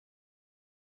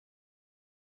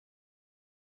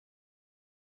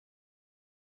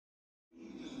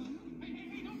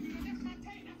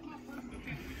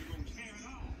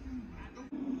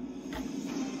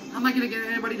am I gonna get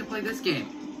anybody to play this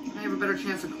game? I have a better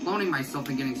chance of cloning myself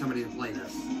than getting somebody to play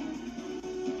this.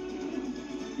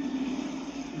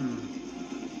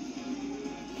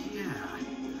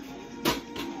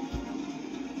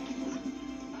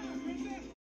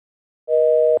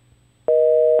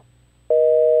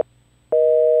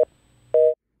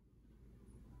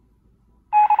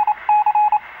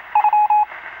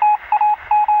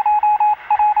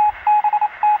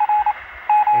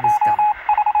 It is done.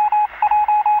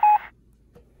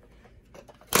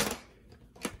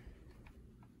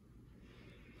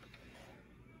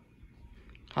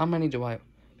 How many do I...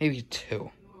 Maybe 2.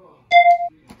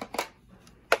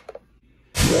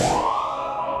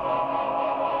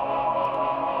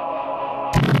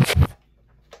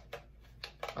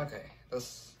 Okay,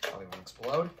 this probably won't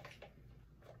explode.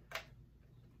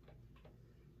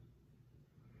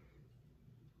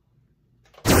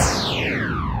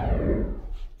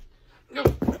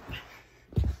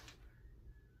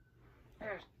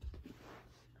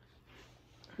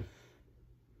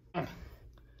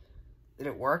 Did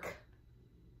it work?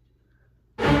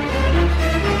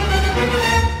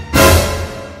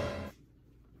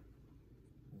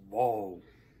 Whoa.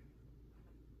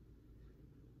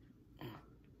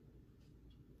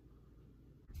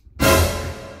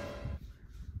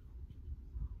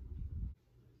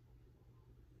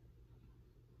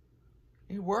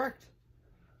 It worked.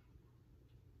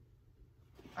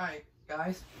 Alright,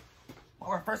 guys.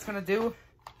 What we're first gonna do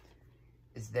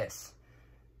is this.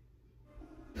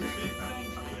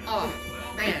 Oh,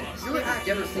 man, you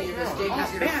ever seen this game?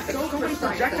 Man, so many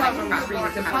projectiles on the screen,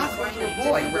 it's impossible to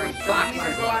avoid. Wearing boxes,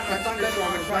 you go out in a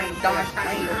thunderstorm and try and dodge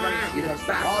rain. You touch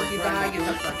balls, you die, you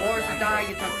touch the floors, you die,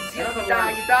 you touch the ceiling, you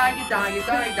die, you die, you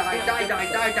die, you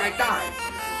die, die.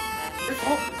 This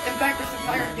whole, in fact, this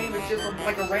entire game is just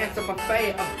like a ransom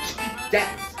buffet of cheap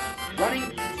deaths.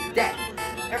 Running death.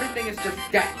 Everything is just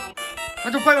death.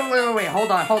 Wait,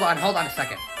 hold on a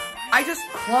second. I just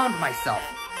cloned myself.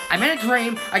 I'm in a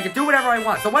dream, I can do whatever I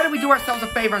want, so why don't we do ourselves a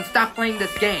favor and stop playing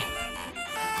this game?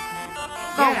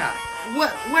 So, yeah,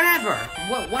 whatever.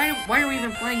 Why are we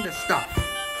even playing this stuff?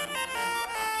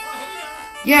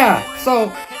 Yeah, so,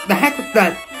 the heck with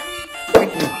that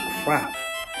freaking crap.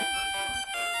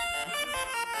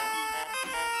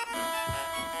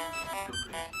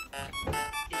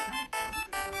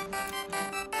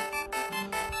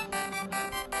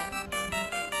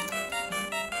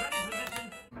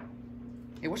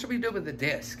 Hey, what should we do with the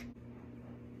disc?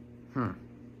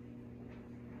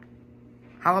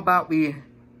 How about we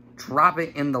drop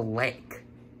it in the lake?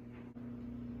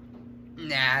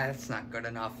 Nah, that's not good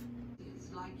enough.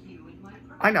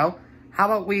 I know. How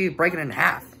about we break it in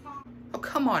half? Oh,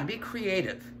 come on, be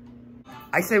creative.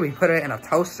 I say we put it in a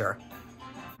toaster.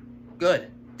 Good,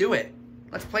 do it.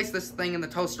 Let's place this thing in the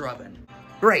toaster oven.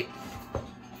 Great.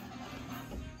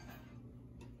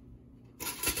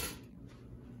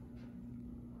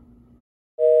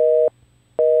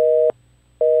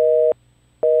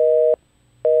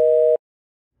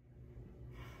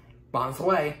 Bombs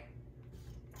away.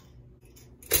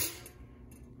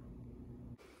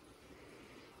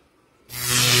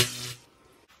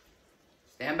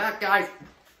 Stand back, guys.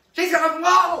 She's gonna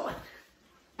blow!